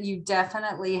 James, that you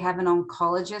definitely have an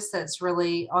oncologist that's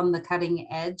really on the cutting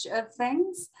edge of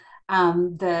things,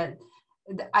 that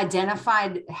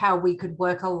identified how we could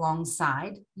work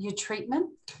alongside your treatment.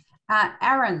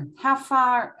 Aaron, how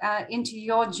far into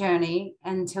your journey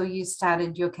until you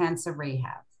started your cancer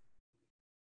rehab?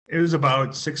 It was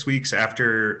about 6 weeks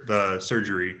after the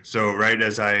surgery. So right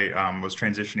as I was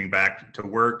transitioning back to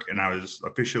work and I was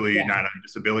officially not on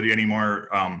disability anymore,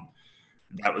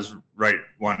 that was right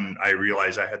when I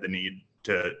realized I had the need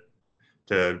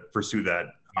to pursue that.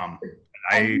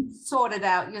 And you sorted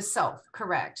out yourself,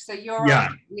 correct? So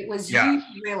it was you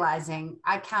realizing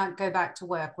I can't go back to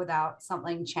work without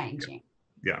something changing.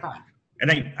 Yeah. Right.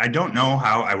 And I don't know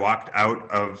how I walked out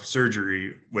of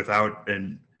surgery without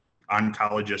an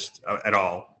oncologist at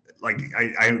all. like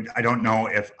I don't know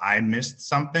if I missed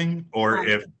something or Right.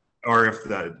 if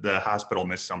the hospital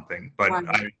missed something, but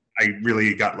Right. I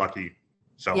really got lucky.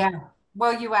 So Yeah.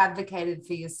 Well, you advocated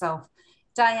for yourself.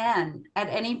 Diane, at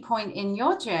any point in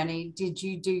your journey, did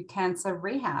you do cancer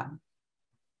rehab?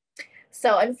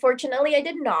 So unfortunately, I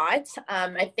did not.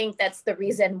 I think that's the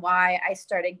reason why I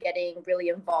started getting really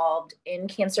involved in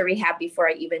cancer rehab before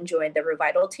I even joined the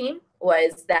Revital team,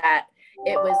 was that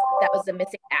that was the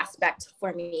missing aspect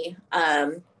for me.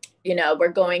 We're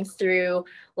going through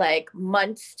like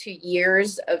months to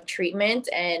years of treatment,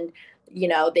 and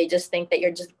they just think that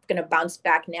you're just going to bounce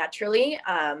back naturally.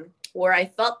 Where I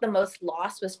felt the most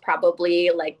loss was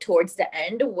probably like towards the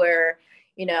end, where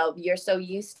you're so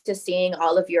used to seeing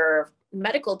all of your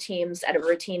medical teams at a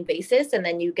routine basis, and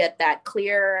then you get that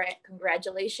clear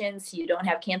congratulations, you don't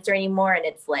have cancer anymore, and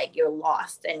it's like you're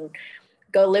lost and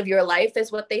go live your life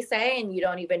is what they say, and you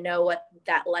don't even know what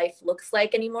that life looks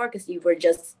like anymore because you were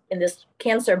just in this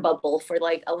cancer bubble for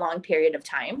like a long period of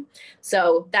time.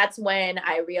 So that's when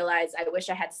I realized I wish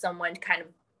I had someone to kind of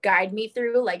guide me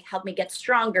through, like help me get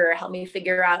stronger, help me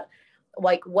figure out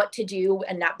like what to do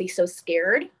and not be so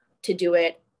scared to do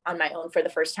it on my own for the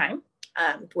first time.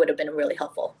 Would have been really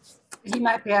helpful. You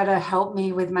might be able to help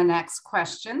me with my next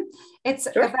question.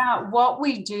 It's Sure. about what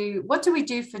we do. What do we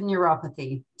do for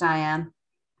neuropathy, Diane?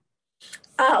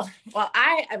 Oh, well,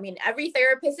 I mean, every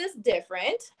therapist is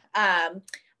different.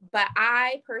 But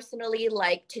I personally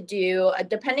like to do,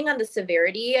 depending on the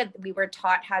severity, we were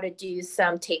taught how to do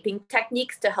some taping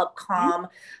techniques to help calm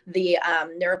the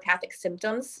neuropathic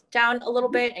symptoms down a little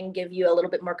bit and give you a little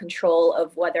bit more control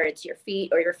of whether it's your feet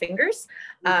or your fingers.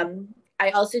 I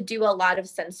also do a lot of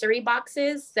sensory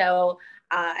boxes. So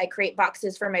I create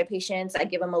boxes for my patients. I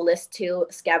give them a list to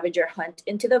scavenge or hunt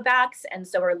into the box. And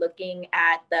so we're looking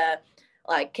at the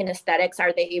like kinesthetics.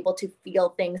 Are they able to feel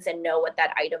things and know what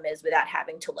that item is without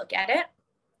having to look at it?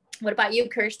 What about you,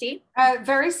 Kirsty?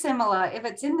 Very similar. If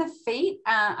it's in the feet,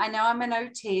 I know I'm an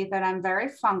OT, but I'm very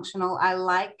functional. I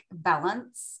like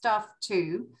balance stuff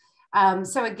too.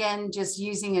 So again, just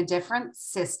using a different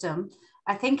system.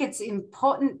 I think it's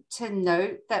important to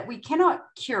note that we cannot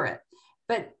cure it.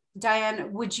 But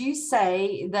Diane, would you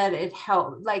say that it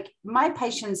helped? Like my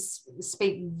patients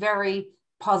speak very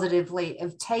positively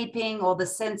of taping or the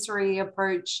sensory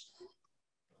approach.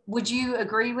 Would you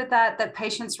agree with that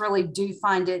patients really do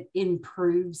find it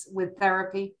improves with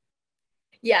therapy?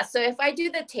 Yeah, so if I do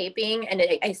the taping and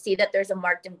I see that there's a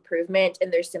marked improvement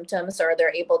in their symptoms or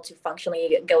they're able to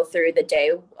functionally go through the day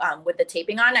with the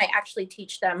taping on, I actually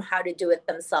teach them how to do it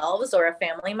themselves or a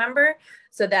family member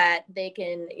so that they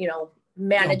can,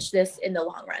 manage this in the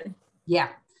long run. Yeah,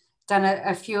 done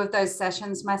a few of those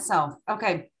sessions myself.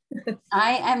 Okay,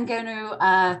 I'm going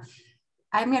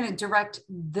to direct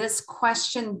this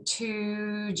question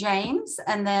to James,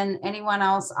 and then anyone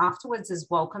else afterwards is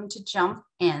welcome to jump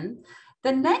in.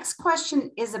 The next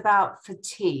question is about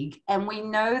fatigue, and we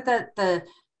know that the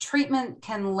treatment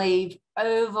can leave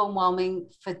overwhelming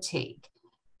fatigue.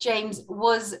 James,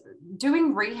 was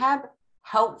doing rehab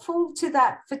helpful to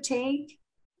that fatigue?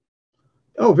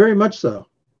 Oh, very much so.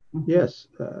 Yes,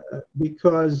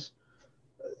 because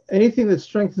anything that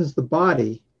strengthens the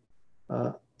body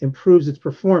improves its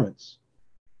performance.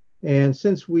 And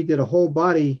since we did a whole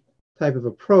body type of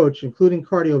approach, including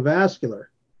cardiovascular,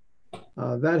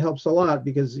 that helps a lot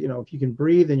because, if you can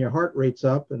breathe and your heart rate's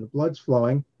up and the blood's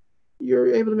flowing,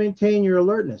 you're able to maintain your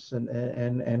alertness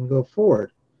and go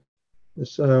forward.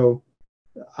 So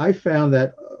I found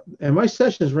that, and my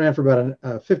sessions ran for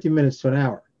about 50 minutes to an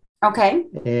hour. Okay.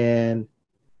 And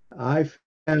I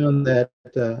found that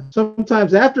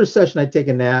sometimes after a session I'd take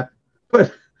a nap,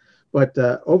 but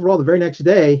overall the very next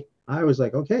day I was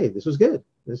like, okay, this was good.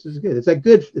 This is good. It's that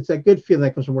good feeling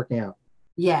that comes from working out.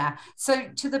 Yeah. So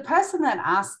to the person that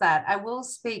asked that, I will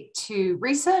speak to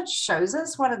research shows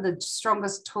us one of the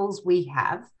strongest tools we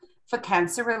have for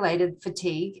cancer-related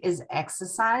fatigue is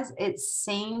exercise. It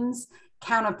seems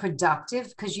counterproductive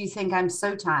because you think I'm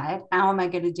so tired. How am I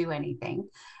going to do anything?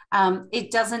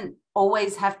 It doesn't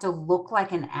always have to look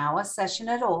like an hour session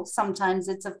at all. Sometimes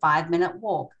it's a 5-minute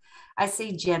walk. I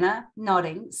see Jenna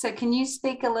nodding. So can you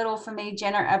speak a little for me,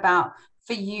 Jenna, about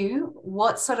for you,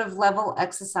 what sort of level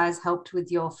exercise helped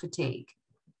with your fatigue?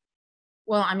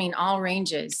 Well, I mean, all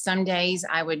ranges. Some days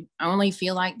I would only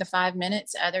feel like the 5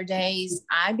 minutes. Other days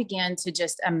I began to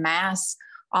just amass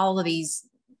all of these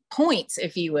points,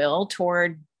 if you will,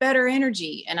 toward better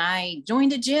energy. And I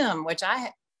joined a gym, which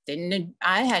I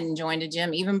hadn't joined a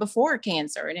gym even before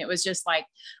cancer. And it was just like,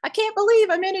 I can't believe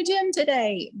I'm in a gym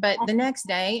today. But the next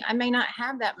day I may not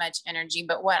have that much energy.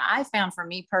 But what I found for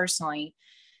me personally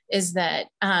is that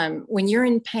when you're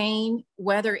in pain,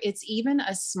 whether it's even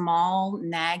a small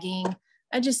nagging,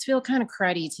 I just feel kind of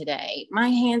cruddy today, my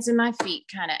hands and my feet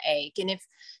kind of ache. And if,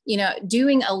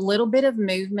 doing a little bit of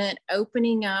movement,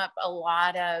 opening up a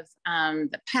lot of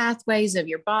the pathways of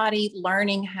your body,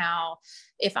 learning how,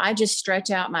 if I just stretch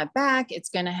out my back, it's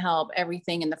going to help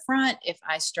everything in the front. If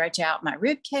I stretch out my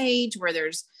rib cage where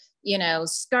there's,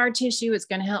 scar tissue, it's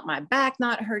going to help my back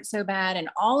not hurt so bad. And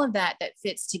all of that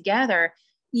fits together.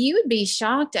 You would be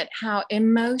shocked at how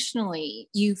emotionally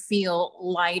you feel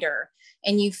lighter,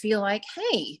 and you feel like,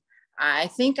 hey, I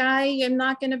think I am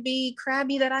not going to be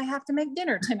crabby that I have to make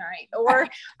dinner tonight, or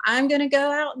I'm going to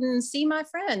go out and see my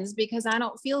friends because I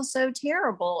don't feel so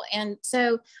terrible. And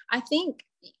so I think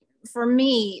for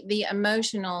me, the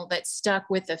emotional that stuck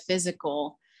with the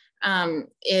physical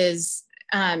is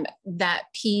that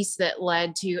piece that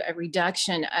led to a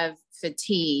reduction of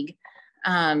fatigue.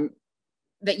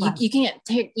 That you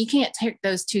can't take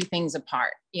those two things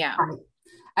apart. Yeah.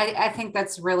 I think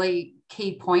that's really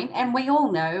key point. And we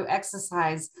all know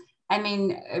exercise, I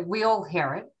mean, we all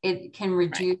hear it. It can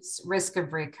reduce risk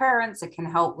of recurrence. It can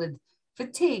help with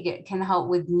fatigue. It can help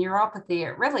with neuropathy.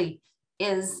 It really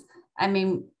is. I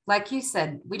mean, like you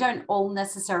said, we don't all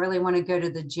necessarily want to go to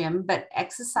the gym, but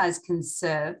exercise can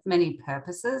serve many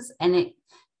purposes, and it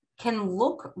can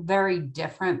look very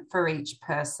different for each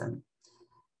person.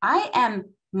 I am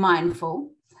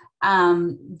mindful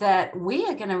that we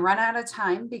are going to run out of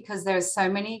time because there's so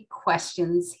many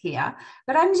questions here,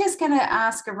 but I'm just going to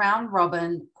ask a round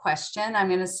robin question. I'm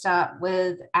going to start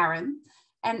with Aaron.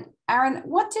 And Aaron,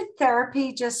 what did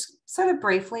therapy, just sort of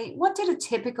briefly, what did a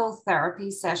typical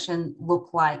therapy session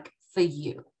look like for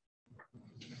you?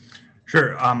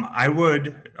 Sure. I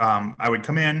would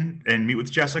come in and meet with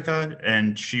Jessica,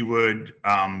 and she would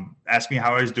ask me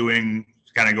how I was doing,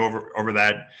 kind of go over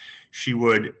that. She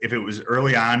would, if it was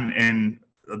early on in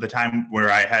the time where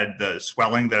I had the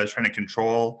swelling that I was trying to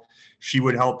control, she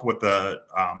would help with the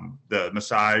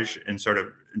massage and sort of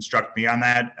instruct me on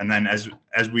that. And then as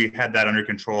we had that under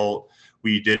control,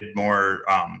 we did more,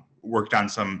 worked on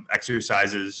some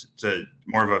exercises to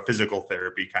more of a physical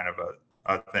therapy kind of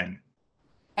a thing.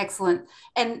 Excellent.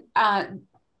 And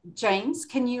James,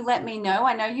 can you let me know?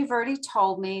 I know you've already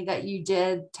told me that you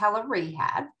did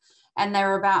tele-rehab, and they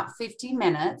were about 50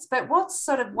 minutes, but what's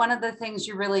sort of one of the things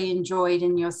you really enjoyed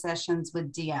in your sessions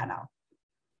with Deanna?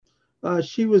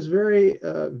 She was very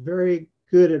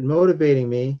good at motivating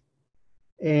me.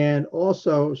 And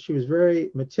also she was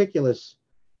very meticulous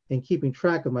in keeping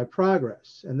track of my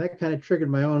progress. And that kind of triggered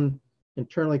my own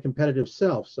internally competitive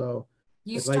self. So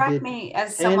you strike me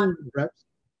as someone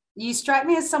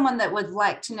that would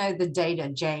like to know the data,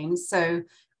 James. So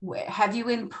have you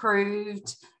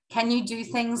improved? Can you do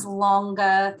things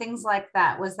longer? Things like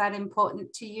that. Was that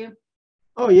important to you?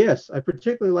 Oh, yes. I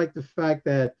particularly like the fact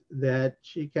that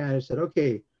she kind of said,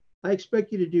 okay, I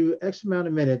expect you to do X amount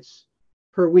of minutes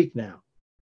per week now.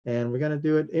 And we're going to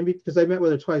do it because I met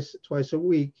with her twice a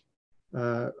week,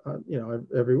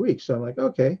 every week. So I'm like,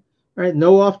 okay, all right.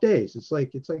 No off days. It's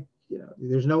like,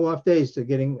 there's no off days to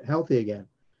getting healthy again.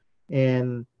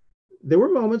 And there were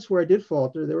moments where I did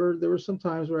falter. There were some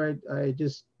times where I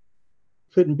just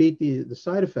couldn't beat the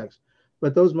side effects,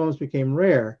 but those moments became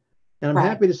rare. And I'm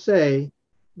happy to say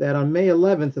that on May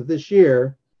 11th of this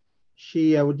year,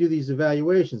 she would do these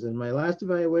evaluations. And my last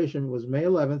evaluation was May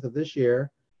 11th of this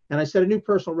year. And I set a new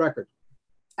personal record.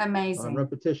 Amazing. On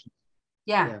repetition.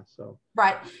 Yeah. So.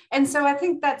 Right. And so I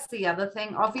think that's the other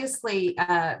thing. Obviously,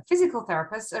 physical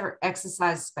therapists are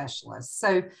exercise specialists.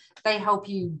 So they help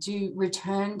you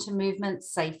return to movement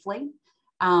safely.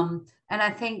 And I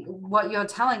think what you're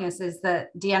telling us is that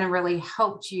Deanna really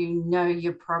helped you know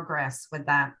your progress with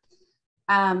that.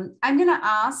 I'm going to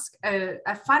ask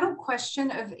a final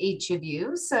question of each of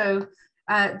you. So,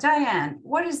 Diane,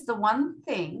 what is the one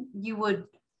thing you would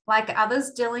like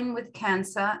others dealing with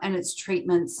cancer and its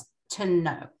treatments to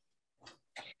know?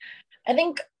 I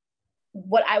think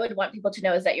what I would want people to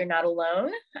know is that you're not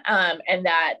alone, and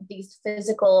that these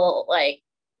physical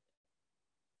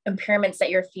impairments that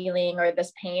you're feeling or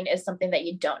this pain is something that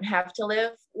you don't have to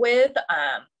live with,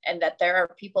 and that there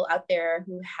are people out there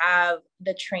who have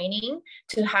the training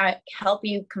to help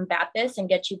you combat this and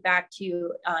get you back to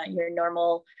your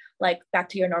normal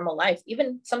life,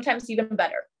 even sometimes even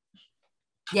better.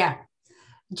 Yeah.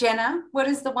 Jenna, what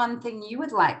is the one thing you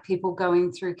would like people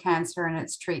going through cancer and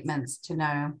its treatments to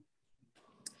know?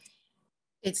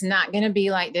 It's not going to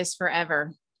be like this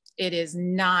forever. It is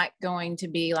not going to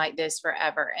be like this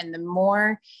forever. And the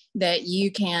more that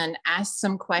you can ask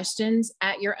some questions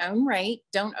at your own rate,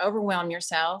 don't overwhelm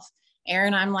yourself,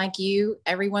 Erin, I'm like you.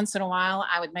 Every once in a while,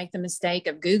 I would make the mistake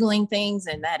of Googling things,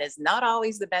 and that is not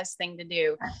always the best thing to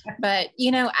do. But,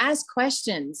 ask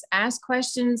questions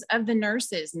of the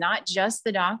nurses, not just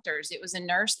the doctors. It was a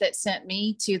nurse that sent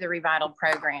me to the Revital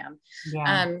program.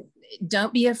 Yeah.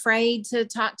 Don't be afraid to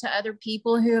talk to other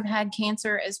people who have had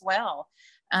cancer as well.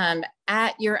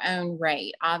 At your own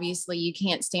rate. Obviously, you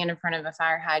can't stand in front of a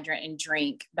fire hydrant and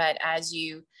drink, but as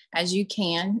you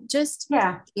can, just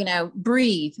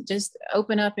breathe, just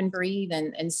open up and breathe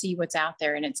and see what's out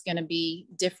there. And it's going to be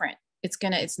different.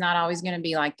 It's not always going to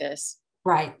be like this.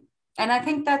 Right. And I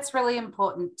think that's really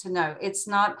important to know. It's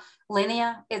not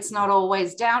linear. It's not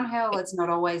always downhill. It's not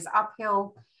always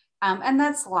uphill. And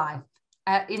that's life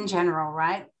in general,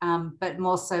 right? But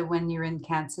more so when you're in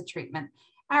cancer treatment.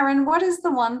 Aaron, what is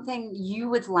the one thing you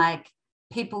would like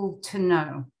people to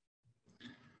know?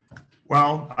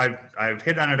 Well, I've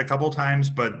hit on it a couple of times,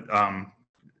 but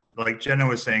like Jenna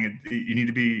was saying, you need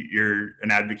to be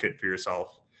an advocate for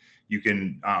yourself. You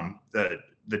can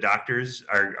the doctors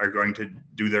are going to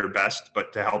do their best,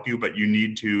 but to help you, but you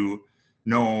need to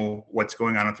know what's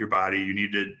going on with your body. You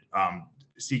need to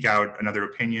seek out another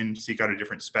opinion, seek out a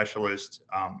different specialist,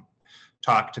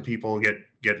 talk to people,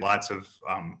 get lots of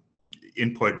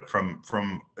input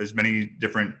from as many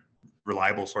different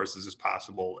reliable sources as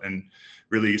possible, and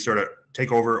really sort of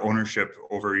take over ownership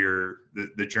over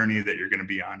the journey that you're going to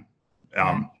be on.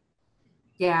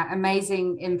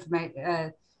 Amazing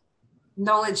information,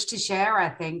 knowledge to share, I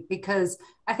think, because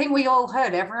I think we all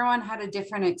heard everyone had a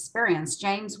different experience.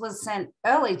 James was sent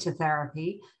early to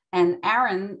therapy and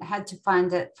Aaron had to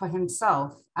find it for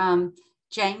himself.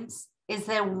 James, is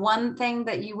there one thing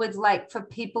that you would like for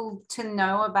people to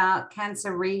know about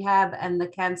cancer rehab and the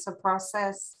cancer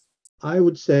process? I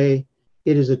would say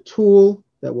it is a tool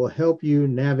that will help you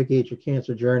navigate your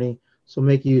cancer journey, so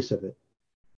make use of it.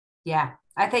 Yeah,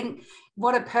 I think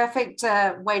what a perfect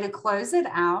way to close it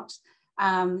out.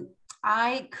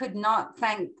 I could not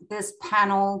thank this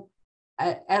panel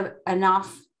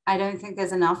enough. I don't think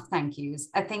there's enough thank yous.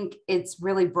 I think it's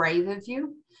really brave of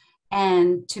you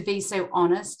and to be so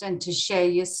honest and to share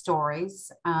your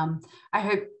stories. I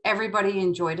hope everybody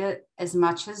enjoyed it as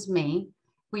much as me.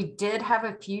 We did have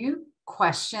a few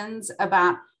questions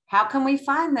about how can we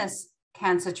find this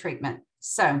cancer treatment.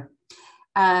 So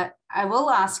I will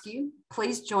ask you,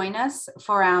 please join us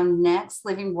for our next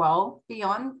Living Well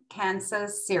Beyond Cancer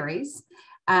series.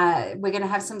 We're going to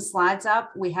have some slides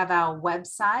up. We have our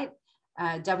website,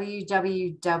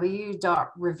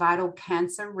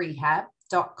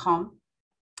 www.revitalcancerrehab.com.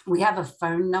 We have a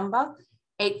phone number,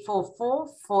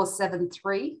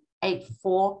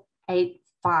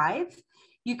 844-473-8485.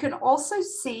 You can also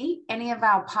see any of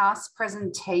our past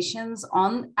presentations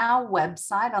on our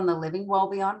website on the Living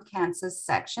Well Beyond Cancer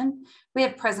section. We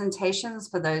have presentations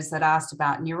for those that asked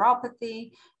about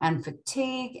neuropathy and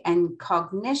fatigue and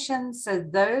cognition. So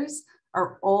those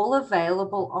are all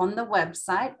available on the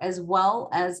website as well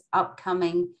as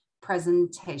upcoming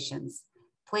presentations.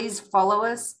 Please follow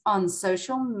us on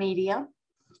social media.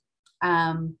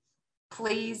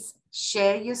 Please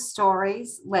share your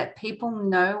stories, let people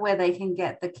know where they can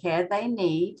get the care they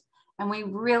need. And we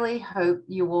really hope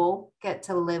you all get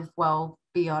to live well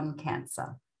beyond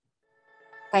cancer.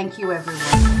 Thank you,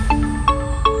 everyone.